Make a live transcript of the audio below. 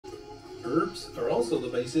Herbs are also the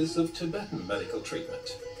basis of Tibetan medical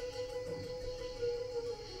treatment.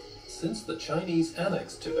 Since the Chinese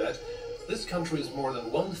annexed Tibet, this country's more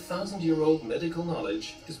than 1,000-year-old medical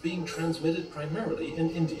knowledge is being transmitted primarily in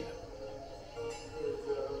India.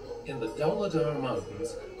 In the Dhauladhar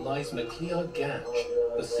Mountains lies Makliod Ganj,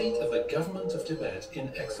 the seat of the government of Tibet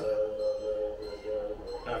in exile.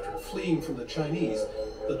 After fleeing from the Chinese,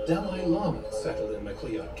 the Dalai Lama settled in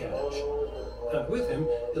Makliod Ganj, and with him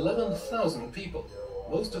 11,000 people,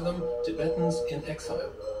 most of them Tibetans in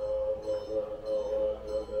exile.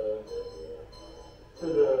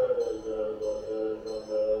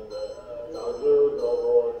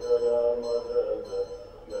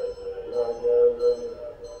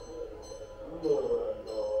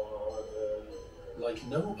 Like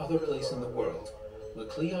no other place in the world,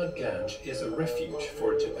 Makliod Ganj is a refuge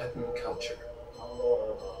for Tibetan culture.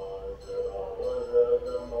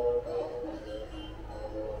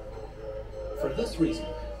 For this reason,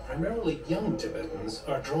 primarily young Tibetans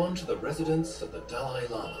are drawn to the residence of the Dalai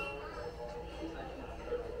Lama.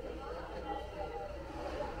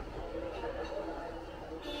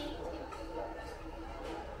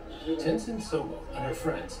 Tenzin Somo and her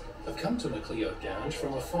friends have come to Makliod Ganj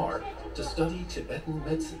from afar to study Tibetan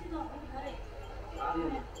medicine.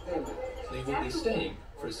 They will be staying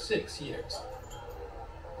for 6 years.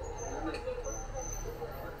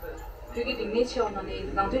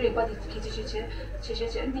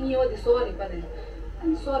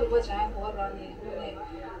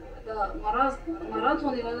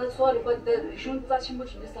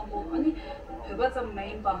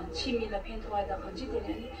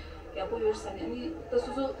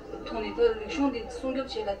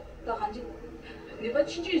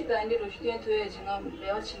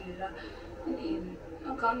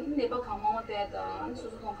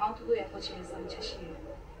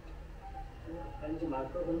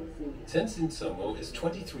 Tenzin Somo is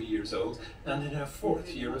 23 years old and in her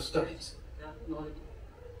 4th year of studies.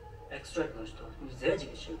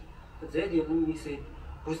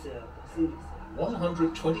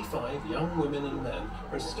 125 young women and men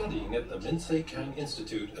are studying at the Minsei Kang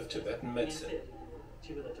Institute of Tibetan Medicine.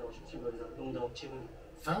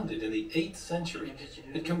 Founded in the 8th century,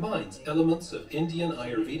 it combines elements of Indian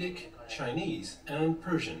Ayurvedic, Chinese, and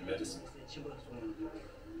Persian medicine.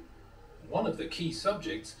 One of the key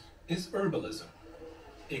subjects is herbalism.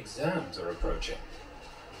 Exams are approaching.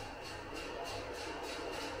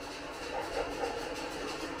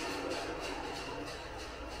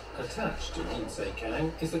 Attached to Minsei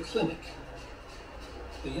Kang is a clinic.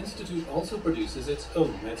 The institute also produces its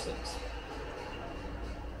own medicines.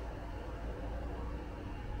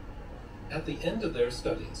 At the end of their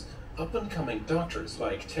studies, up-and-coming doctors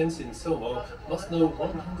like Tenzin Somo must know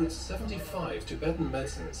 175 Tibetan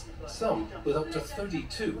medicines, some with up to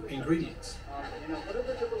 32 ingredients.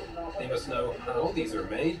 They must know how these are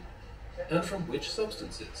made and from which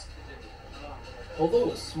substances.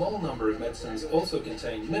 Although a small number of medicines also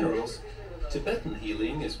contain minerals, Tibetan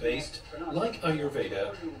healing is based, like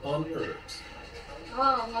Ayurveda, on herbs.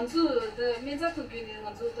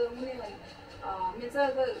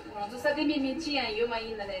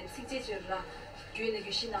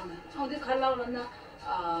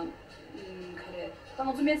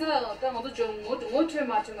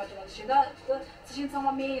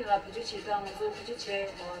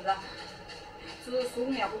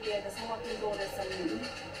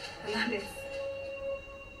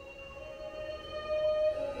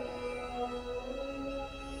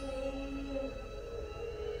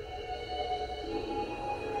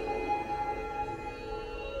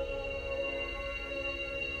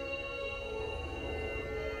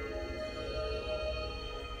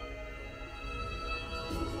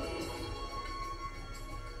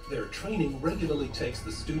 Their training regularly takes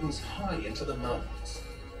the students high into the mountains.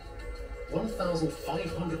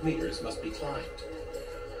 1,500 meters must be climbed.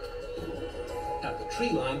 At the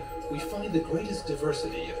tree line, we find the greatest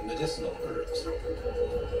diversity of medicinal herbs.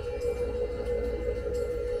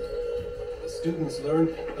 The students learn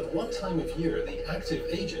at what time of year the active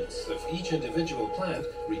agents of each individual plant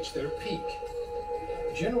reach their peak.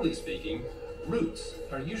 Generally speaking, roots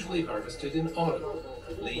are usually harvested in autumn,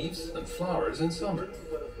 leaves and flowers in summer.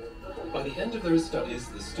 By the end of their studies,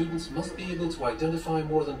 the students must be able to identify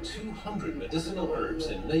more than 200 medicinal herbs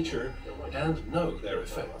in nature and know their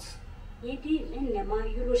effects.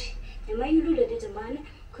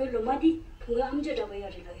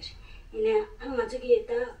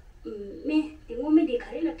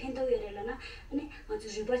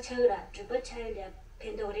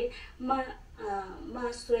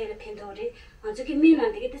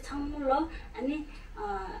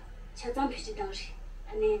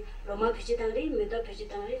 아니 로마 표시당리, 미도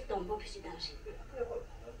표시당리, 동보 표시당리.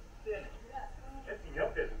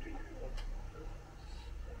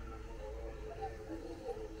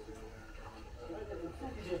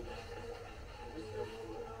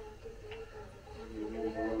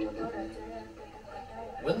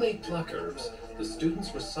 When they pluck herbs, the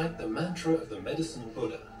students recite the mantra of the medicine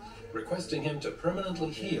Buddha, requesting him to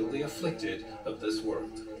permanently heal the afflicted of this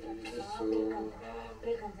world.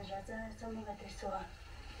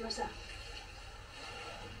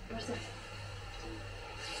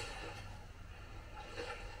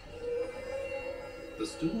 The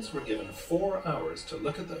students were given 4 hours to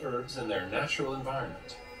look at the herbs in their natural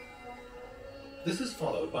environment. This is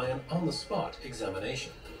followed by an on-the-spot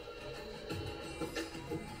examination.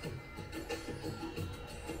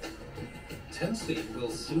 Tenzin will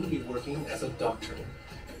soon be working as a doctor.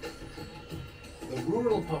 The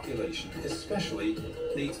rural population especially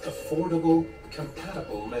needs affordable,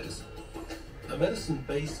 compatible medicine, a medicine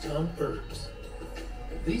based on herbs.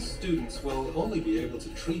 These students will only be able to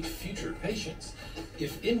treat future patients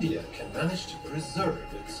if India can manage to preserve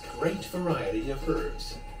its great variety of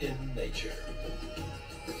herbs in nature.